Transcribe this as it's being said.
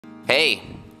Hey,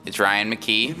 it's Ryan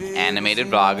McKee, animated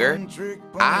vlogger.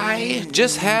 I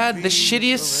just had the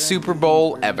shittiest Super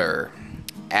Bowl ever.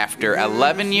 After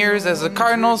 11 years as a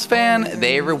Cardinals fan,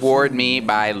 they reward me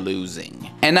by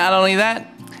losing. And not only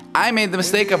that, I made the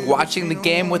mistake of watching the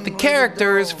game with the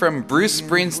characters from Bruce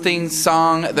Springsteen's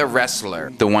song, The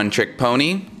Wrestler. The one-trick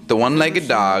pony, the one-legged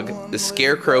dog, the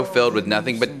scarecrow filled with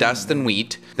nothing but dust and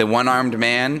wheat, the one-armed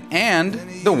man, and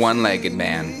the one-legged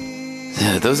man.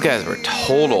 Those guys were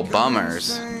total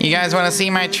bummers. You guys want to see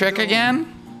my trick again?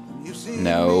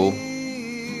 No.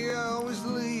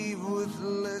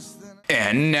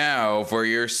 And now for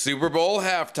your Super Bowl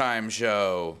halftime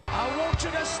show. I want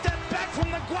you to step back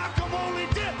from the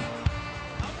guacamole dip.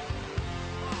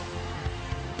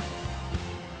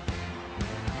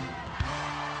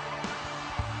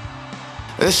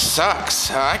 This sucks.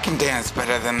 I can dance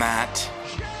better than that.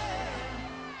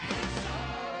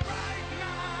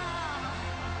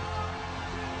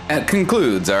 That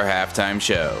concludes our halftime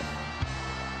show.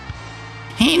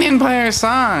 He didn't play our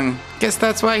song. Guess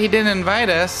that's why he didn't invite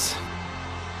us.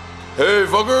 Hey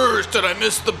fuckers, did I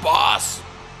miss the boss?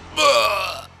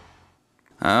 Ugh.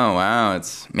 Oh wow,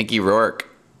 it's Mickey Rourke.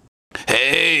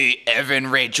 Hey, Evan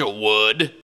Rachel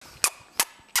Wood.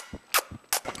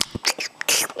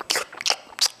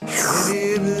 Have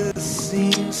you ever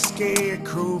seen a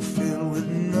scarecrow filled with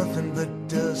nothing but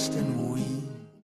dust and weed?